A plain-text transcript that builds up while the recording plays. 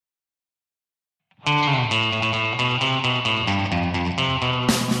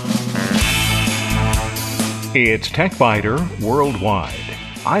It's TechBiter Worldwide.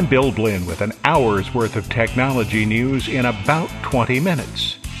 I'm Bill Blinn with an hour's worth of technology news in about 20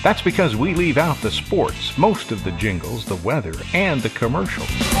 minutes. That's because we leave out the sports, most of the jingles, the weather, and the commercials.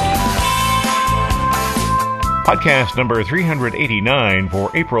 Podcast number 389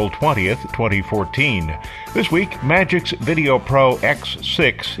 for April 20th, 2014. This week, Magic's Video Pro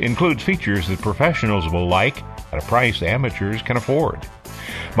X6 includes features that professionals will like at a price amateurs can afford.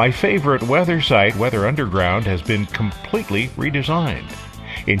 My favorite weather site, Weather Underground, has been completely redesigned.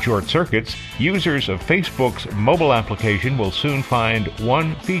 In short circuits, users of Facebook's mobile application will soon find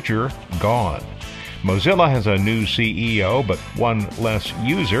one feature gone. Mozilla has a new CEO, but one less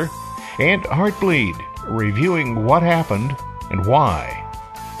user. And Heartbleed, reviewing what happened and why.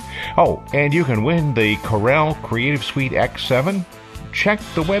 Oh, and you can win the Corel Creative Suite X7. Check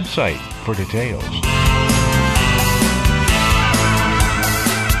the website for details.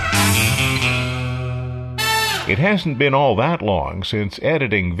 It hasn't been all that long since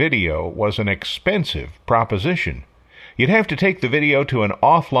editing video was an expensive proposition. You'd have to take the video to an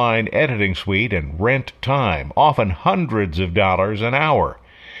offline editing suite and rent time, often hundreds of dollars an hour.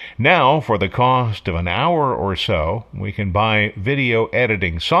 Now, for the cost of an hour or so, we can buy video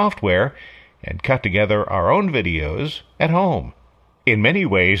editing software and cut together our own videos at home. In many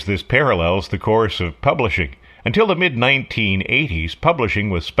ways, this parallels the course of publishing. Until the mid-1980s, publishing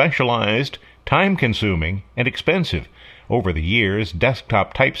was specialized, time-consuming, and expensive. Over the years,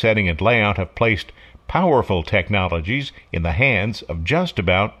 desktop typesetting and layout have placed powerful technologies in the hands of just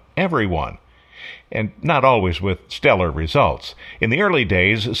about everyone, and not always with stellar results. In the early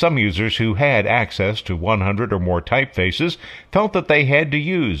days, some users who had access to 100 or more typefaces felt that they had to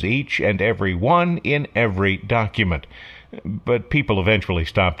use each and every one in every document. But people eventually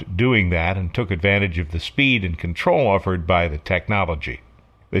stopped doing that and took advantage of the speed and control offered by the technology.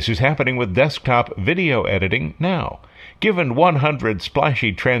 This is happening with desktop video editing now. Given 100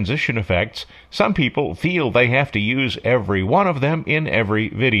 splashy transition effects, some people feel they have to use every one of them in every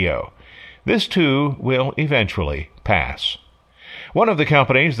video. This too will eventually pass. One of the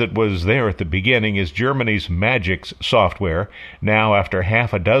companies that was there at the beginning is Germany's Magix Software. Now, after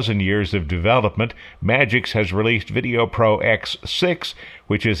half a dozen years of development, Magix has released Video Pro X6,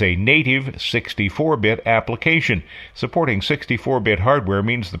 which is a native 64-bit application. Supporting 64-bit hardware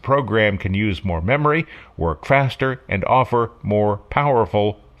means the program can use more memory, work faster, and offer more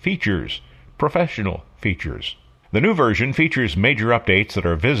powerful features, professional features. The new version features major updates that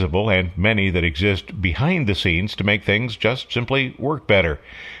are visible and many that exist behind the scenes to make things just simply work better.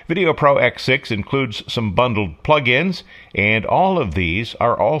 Video Pro X6 includes some bundled plugins, and all of these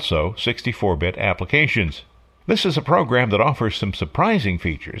are also 64-bit applications. This is a program that offers some surprising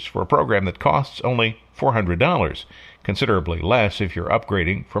features for a program that costs only $400, considerably less if you're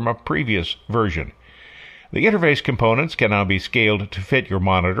upgrading from a previous version. The interface components can now be scaled to fit your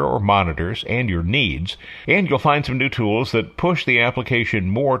monitor or monitors and your needs, and you'll find some new tools that push the application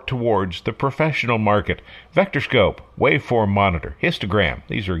more towards the professional market. VectorScope, Waveform Monitor, Histogram,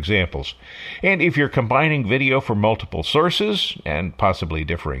 these are examples. And if you're combining video from multiple sources and possibly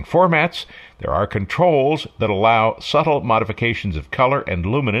differing formats, there are controls that allow subtle modifications of color and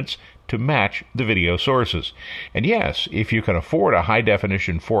luminance to match the video sources. And yes, if you can afford a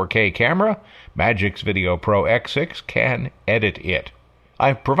high-definition 4K camera, Magic's Video Pro X6 can edit it.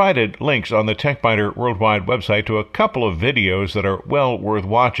 I've provided links on the TechBiter Worldwide website to a couple of videos that are well worth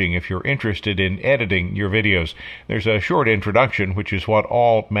watching if you're interested in editing your videos. There's a short introduction, which is what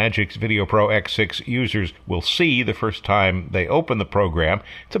all Magic's Video Pro X6 users will see the first time they open the program.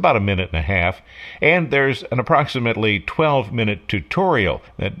 It's about a minute and a half. And there's an approximately 12-minute tutorial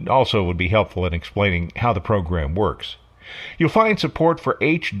that also would be helpful in explaining how the program works. You'll find support for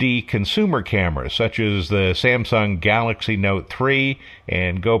HD consumer cameras such as the Samsung Galaxy Note 3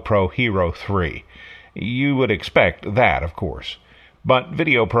 and GoPro Hero 3. You would expect that, of course. But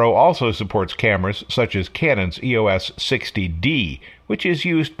Video Pro also supports cameras such as Canon's EOS 60D, which is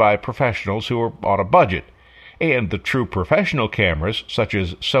used by professionals who are on a budget, and the true professional cameras such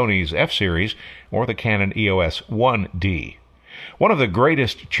as Sony's F-Series or the Canon EOS 1D. One of the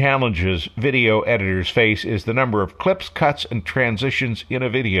greatest challenges video editors face is the number of clips, cuts, and transitions in a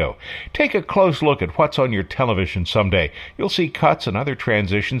video. Take a close look at what's on your television someday. You'll see cuts and other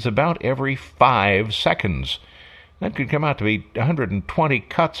transitions about every 5 seconds. That could come out to be 120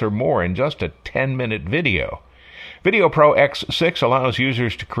 cuts or more in just a 10-minute video. Video Pro X6 allows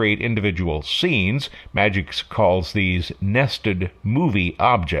users to create individual scenes. Magix calls these nested movie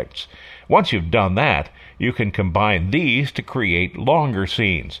objects. Once you've done that, you can combine these to create longer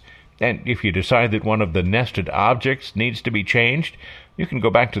scenes. And if you decide that one of the nested objects needs to be changed, you can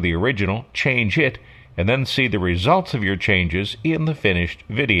go back to the original, change it, and then see the results of your changes in the finished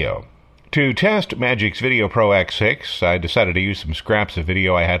video. To test Magix Video Pro X6, I decided to use some scraps of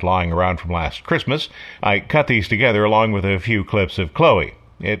video I had lying around from last Christmas. I cut these together along with a few clips of Chloe.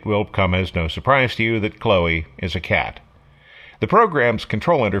 It will come as no surprise to you that Chloe is a cat. The program's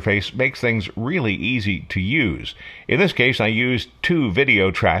control interface makes things really easy to use. In this case, I used 2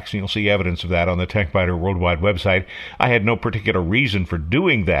 video tracks, and you'll see evidence of that on the TechBiter Worldwide website. I had no particular reason for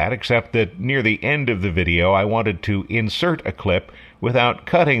doing that, except that near the end of the video, I wanted to insert a clip without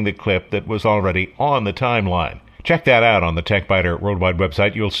cutting the clip that was already on the timeline. Check that out on the TechBiter Worldwide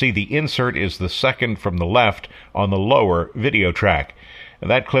website. You'll see the insert is the second from the left on the lower video track.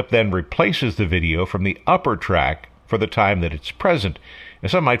 That clip then replaces the video from the upper track for the time that it's present. And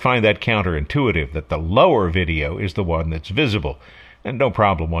some might find that counterintuitive, that the lower video is the one that's visible. And no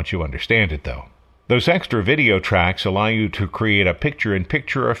problem once you understand it, though. Those extra video tracks allow you to create a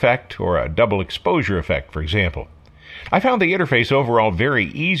picture-in-picture effect or a double exposure effect, for example. I found the interface overall very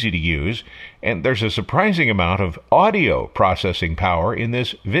easy to use, and there's a surprising amount of audio processing power in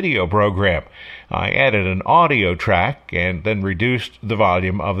this video program. I added an audio track and then reduced the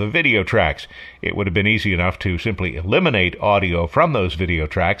volume of the video tracks. It would have been easy enough to simply eliminate audio from those video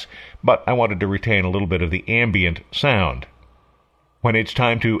tracks, but I wanted to retain a little bit of the ambient sound. When it's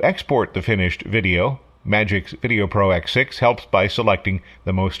time to export the finished video, Magix Video Pro X6 helps by selecting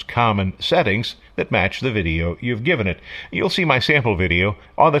the most common settings that match the video you've given it. You'll see my sample video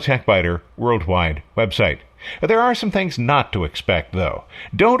on the TechBiter Worldwide website. There are some things not to expect, though.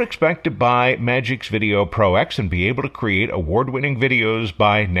 Don't expect to buy Magix Video Pro X and be able to create award-winning videos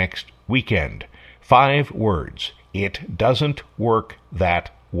by next weekend. 5 words. It doesn't work that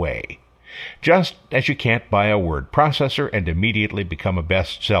way. Just as you can't buy a word processor and immediately become a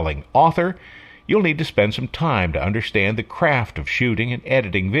best-selling author, you'll need to spend some time to understand the craft of shooting and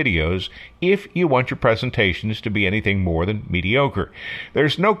editing videos if you want your presentations to be anything more than mediocre.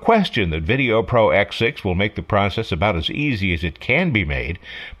 There's no question that Video Pro X6 will make the process about as easy as it can be made,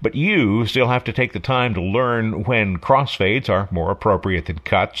 but you still have to take the time to learn when crossfades are more appropriate than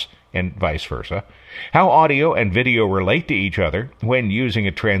cuts, and vice versa, how audio and video relate to each other when using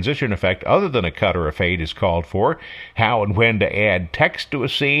a transition effect other than a cut or a fade is called for, how and when to add text to a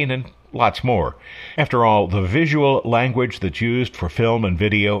scene, and lots more. After all, the visual language that's used for film and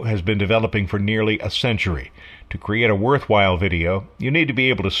video has been developing for nearly a century. To create a worthwhile video, you need to be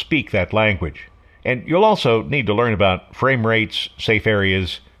able to speak that language. And you'll also need to learn about frame rates, safe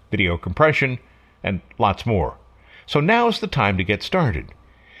areas, video compression, and lots more. So now's the time to get started.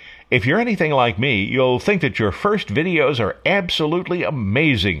 If you're anything like me, you'll think that your first videos are absolutely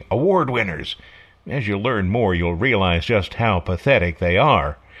amazing, award winners. As you learn more, you'll realize just how pathetic they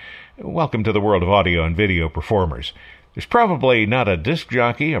are. Welcome to the world of audio and video performers. There's probably not a disc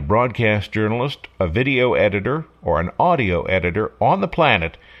jockey, a broadcast journalist, a video editor, or an audio editor on the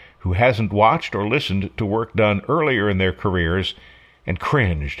planet who hasn't watched or listened to work done earlier in their careers and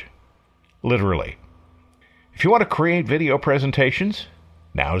cringed. Literally. If you want to create video presentations,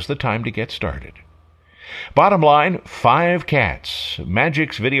 now's the time to get started. Bottom line, 5 cats.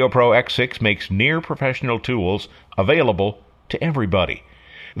 Magix Video Pro X6 makes near-professional tools available to everybody.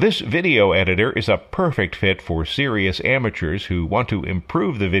 This video editor is a perfect fit for serious amateurs who want to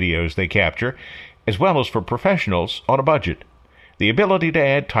improve the videos they capture, as well as for professionals on a budget. The ability to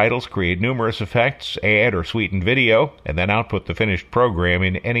add titles, create numerous effects, add or sweeten video, and then output the finished program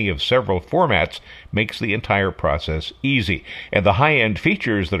in any of several formats makes the entire process easy. And the high-end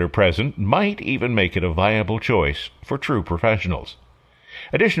features that are present might even make it a viable choice for true professionals.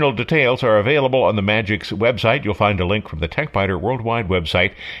 Additional details are available on the Magix website. You'll find a link from the TechBiter Worldwide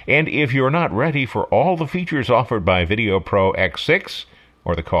website. And if you're not ready for all the features offered by Video Pro X6,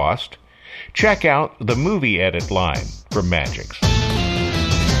 or the cost, check out the Movie Edit line from Magix.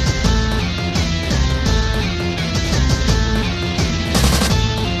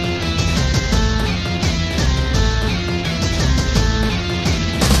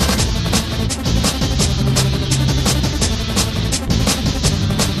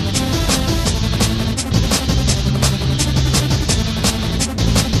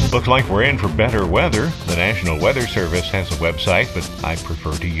 Looks like we're in for better weather. The National Weather Service has a website, but I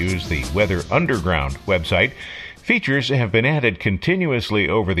prefer to use the Weather Underground website. Features have been added continuously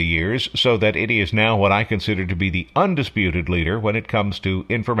over the years so that it is now what I consider to be the undisputed leader when it comes to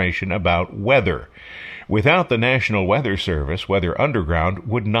information about weather. Without the National Weather Service, Weather Underground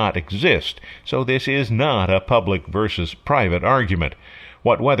would not exist, so this is not a public versus private argument.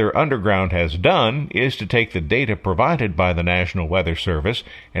 What Weather Underground has done is to take the data provided by the National Weather Service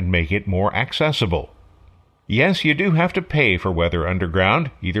and make it more accessible. Yes, you do have to pay for Weather Underground,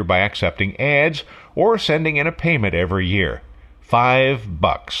 either by accepting ads or sending in a payment every year.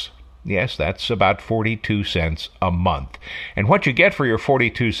 $5. Yes, that's about 42 cents a month. And what you get for your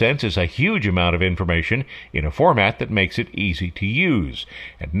 42 cents is a huge amount of information in a format that makes it easy to use.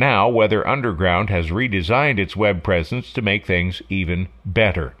 And now Weather Underground has redesigned its web presence to make things even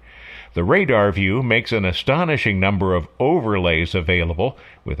better. The radar view makes an astonishing number of overlays available,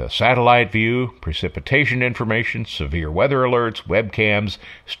 with a satellite view, precipitation information, severe weather alerts, webcams,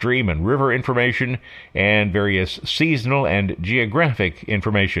 stream and river information, and various seasonal and geographic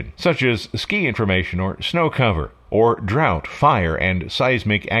information, such as ski information or snow cover, or drought, fire, and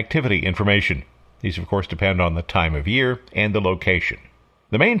seismic activity information. These, of course, depend on the time of year and the location.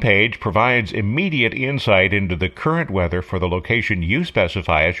 The main page provides immediate insight into the current weather for the location you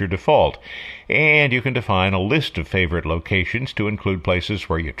specify as your default, and you can define a list of favorite locations to include places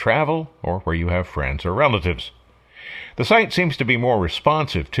where you travel or where you have friends or relatives. The site seems to be more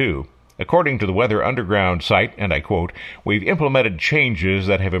responsive, too. According to the Weather Underground site, and I quote, "We've implemented changes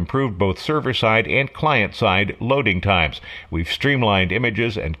that have improved both server-side and client-side loading times. We've streamlined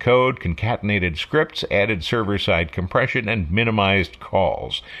images and code, concatenated scripts, added server-side compression, and minimized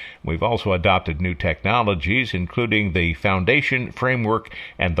calls. We've also adopted new technologies, including the Foundation Framework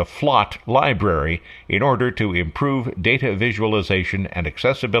and the FLOT library, in order to improve data visualization and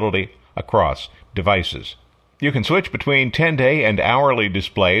accessibility across devices." You can switch between 10-day and hourly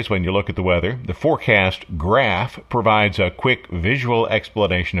displays when you look at the weather. The forecast graph provides a quick visual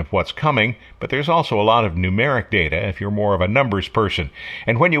explanation of what's coming, but there's also a lot of numeric data if you're more of a numbers person.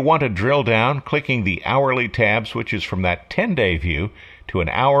 And when you want to drill down, clicking the hourly tab switches from that 10-day view to an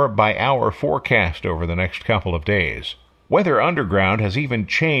hour-by-hour forecast over the next couple of days. Weather Underground has even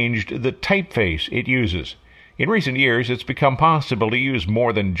changed the typeface it uses. In recent years, it's become possible to use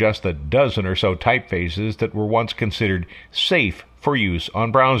more than just the dozen or so typefaces that were once considered safe for use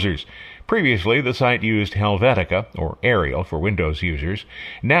on browsers. Previously, the site used Helvetica, or Arial for Windows users.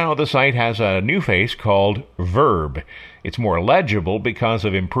 Now the site has a new face called Verb. It's more legible because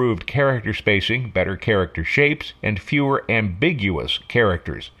of improved character spacing, better character shapes, and fewer ambiguous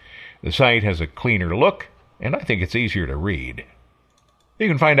characters. The site has a cleaner look, and I think it's easier to read. You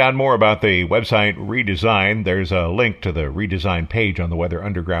can find out more about the website redesign. There's a link to the redesign page on the Weather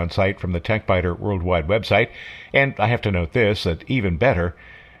Underground site from the TechBiter Worldwide website. And I have to note this, that even better,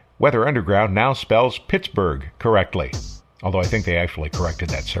 Weather Underground now spells Pittsburgh correctly. Although I think they actually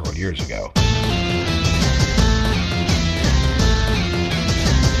corrected that several years ago.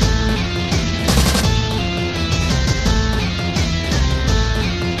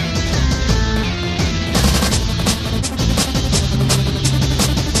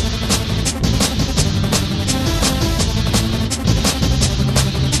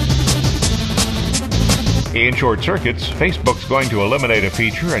 In short circuits, Facebook's going to eliminate a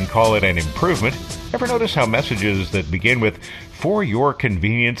feature and call it an improvement. Ever notice how messages that begin with "for your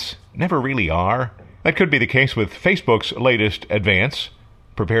convenience" never really are? That could be the case with Facebook's latest advance.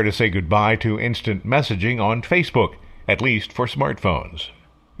 Prepare to say goodbye to instant messaging on Facebook, at least for smartphones.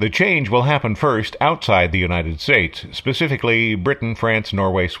 The change will happen first outside the United States, specifically Britain, France,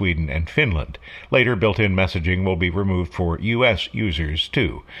 Norway, Sweden, and Finland. Later, built-in messaging will be removed for U.S. users,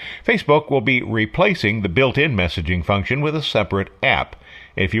 too. Facebook will be replacing the built-in messaging function with a separate app.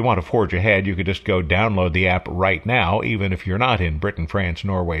 If you want to forge ahead, you could just go download the app right now, even if you're not in Britain, France,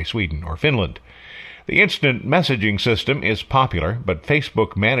 Norway, Sweden, or Finland. The instant messaging system is popular, but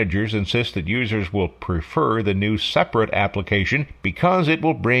Facebook managers insist that users will prefer the new separate application because it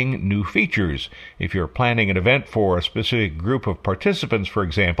will bring new features. If you're planning an event for a specific group of participants, for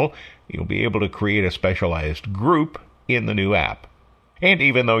example, you'll be able to create a specialized group in the new app. And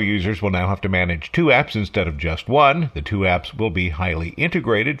even though users will now have to manage two apps instead of just one, the two apps will be highly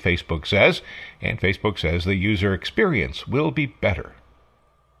integrated, Facebook says, and Facebook says the user experience will be better.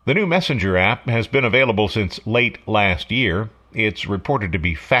 The new Messenger app has been available since late last year. It's reported to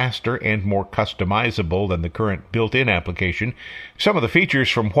be faster and more customizable than the current built-in application. Some of the features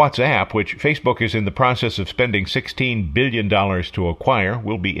from WhatsApp, which Facebook is in the process of spending $16 billion to acquire,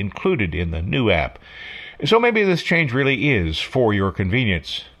 will be included in the new app. So maybe this change really is for your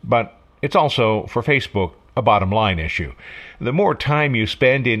convenience, but it's also, for Facebook, a bottom-line issue. The more time you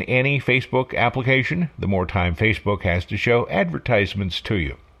spend in any Facebook application, the more time Facebook has to show advertisements to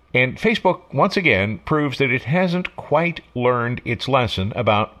you. And Facebook, once again, proves that it hasn't quite learned its lesson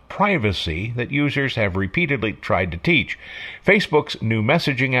about privacy that users have repeatedly tried to teach. Facebook's new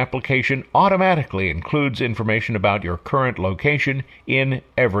messaging application automatically includes information about your current location in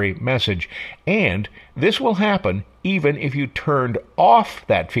every message. And this will happen even if you turned off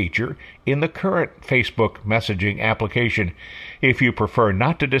that feature in the current Facebook messaging application. If you prefer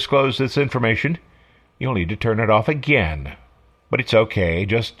not to disclose this information, you'll need to turn it off again. But it's okay,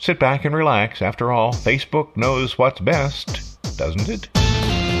 just sit back and relax. After all, Facebook knows what's best, doesn't it?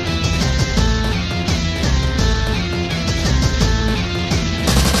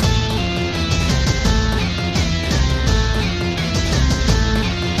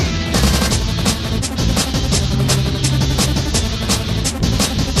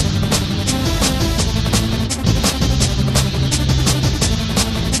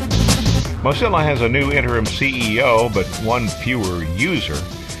 Mozilla has a new interim CEO, but one fewer user.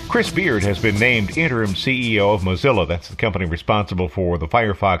 Chris Beard has been named interim CEO of Mozilla. That's the company responsible for the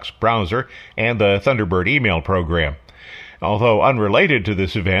Firefox browser and the Thunderbird email program. Although unrelated to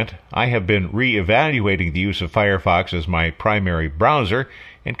this event, I have been re-evaluating the use of Firefox as my primary browser,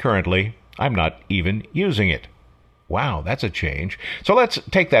 and currently I'm not even using it. Wow, that's a change. So let's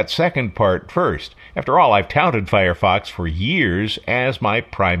take that second part first. After all, I've touted Firefox for years as my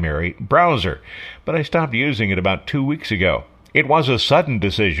primary browser, but I stopped using it about 2 weeks ago. It was a sudden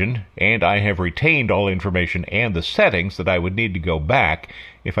decision, and I have retained all information and the settings that I would need to go back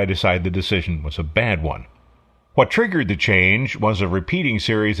if I decide the decision was a bad one. What triggered the change was a repeating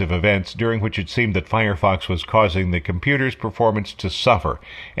series of events during which it seemed that Firefox was causing the computer's performance to suffer,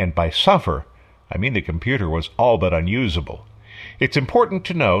 and by suffer, I mean the computer was all but unusable. It's important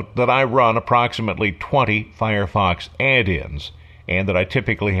to note that I run approximately 20 Firefox add-ins, and that I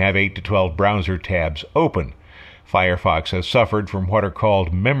typically have 8 to 12 browser tabs open. Firefox has suffered from what are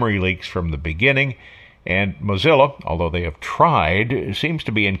called memory leaks from the beginning, and Mozilla, although they have tried, seems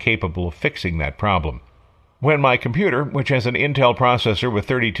to be incapable of fixing that problem. When my computer, which has an Intel processor with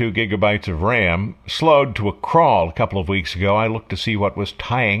 32 gigabytes of RAM, slowed to a crawl a couple of weeks ago, I looked to see what was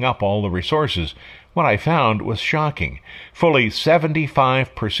tying up all the resources. What I found was shocking. Fully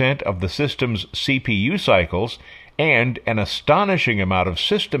 75% of the system's CPU cycles and an astonishing amount of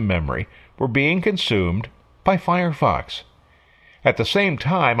system memory were being consumed by Firefox. At the same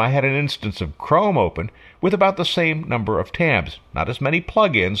time, I had an instance of Chrome open with about the same number of tabs. Not as many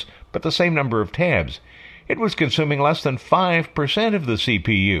plugins, but the same number of tabs. It was consuming less than 5% of the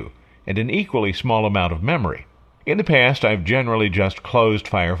CPU and an equally small amount of memory. In the past, I've generally just closed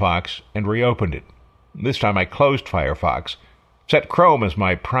Firefox and reopened it. This time I closed Firefox, set Chrome as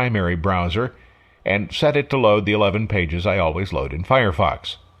my primary browser, and set it to load the 11 pages I always load in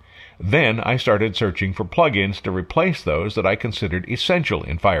Firefox. Then I started searching for plugins to replace those that I considered essential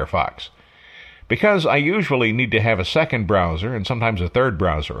in Firefox. Because I usually need to have a second browser and sometimes a third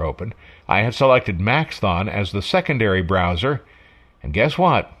browser open, I have selected Maxthon as the secondary browser, and guess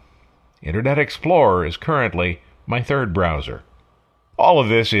what? Internet Explorer is currently my third browser. All of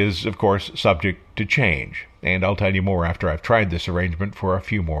this is, of course, subject to change, and I'll tell you more after I've tried this arrangement for a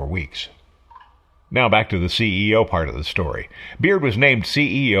few more weeks. Now back to the CEO part of the story. Beard was named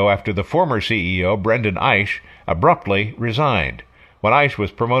CEO after the former CEO, Brendan Eich, abruptly resigned. When Eich was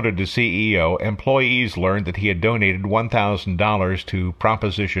promoted to CEO, employees learned that he had donated $1,000 to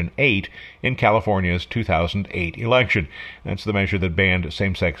Proposition 8 in California's 2008 election. That's the measure that banned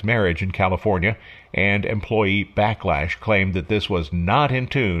same-sex marriage in California, and employee backlash claimed that this was not in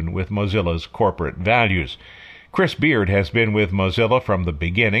tune with Mozilla's corporate values. Chris Beard has been with Mozilla from the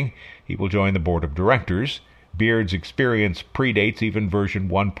beginning. He will join the board of directors. Beard's experience predates even version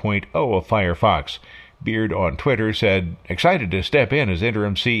 1.0 of Firefox. Beard on Twitter said, "Excited to step in as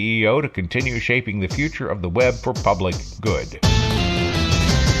interim CEO to continue shaping the future of the web for public good."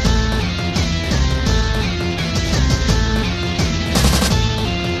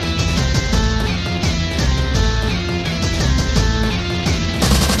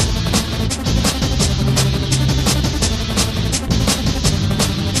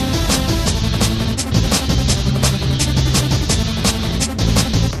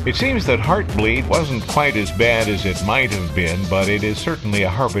 It seems that Heartbleed wasn't quite as bad as it might have been, but it is certainly a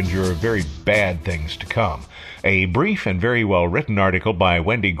harbinger of very bad things to come. A brief and very well-written article by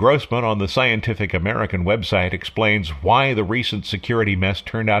Wendy Grossman on the Scientific American website explains why the recent security mess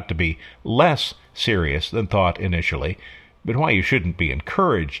turned out to be less serious than thought initially, but why you shouldn't be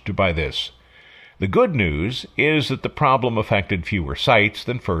encouraged by this. The good news is that the problem affected fewer sites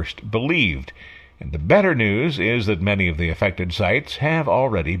than first believed. And the better news is that many of the affected sites have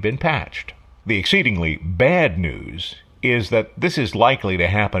already been patched. The exceedingly bad news is that this is likely to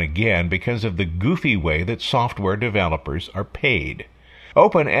happen again because of the goofy way that software developers are paid.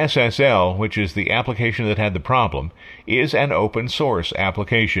 OpenSSL, which is the application that had the problem, is an open source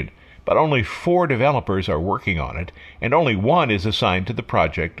application, but only 4 developers are working on it, and only 1 is assigned to the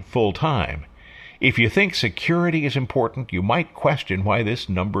project full-time. If you think security is important, you might question why this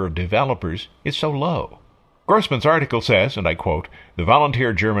number of developers is so low. Grossman's article says, and I quote, "The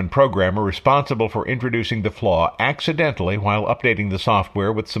volunteer German programmer responsible for introducing the flaw accidentally while updating the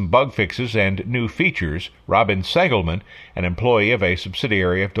software with some bug fixes and new features, Robin Segelman, an employee of a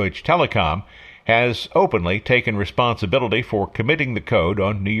subsidiary of Deutsche Telekom, has openly taken responsibility for committing the code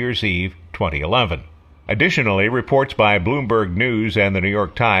on New Year's Eve 2011. Additionally, reports by Bloomberg News and the New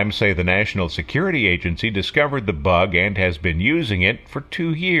York Times say the National Security Agency discovered the bug and has been using it for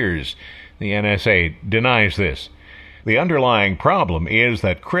 2 years. The NSA denies this. The underlying problem is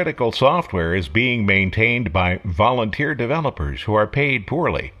that critical software is being maintained by volunteer developers who are paid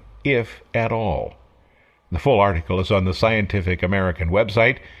poorly, if at all." The full article is on the Scientific American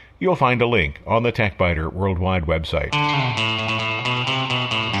website. You'll find a link on the TechBiter Worldwide website.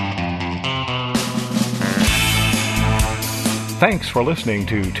 Thanks for listening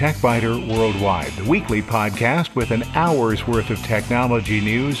to TechBiter Worldwide, the weekly podcast with an hour's worth of technology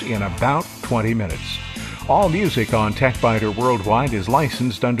news in about 20 minutes. All music on TechBiter Worldwide is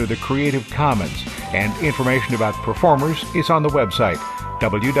licensed under the Creative Commons, and information about performers is on the website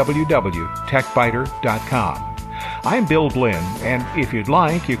www.techbiter.com. I'm Bill Blinn, and if you'd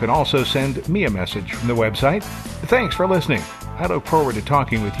like, you can also send me a message from the website. Thanks for listening. I look forward to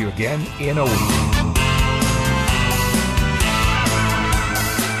talking with you again in a week.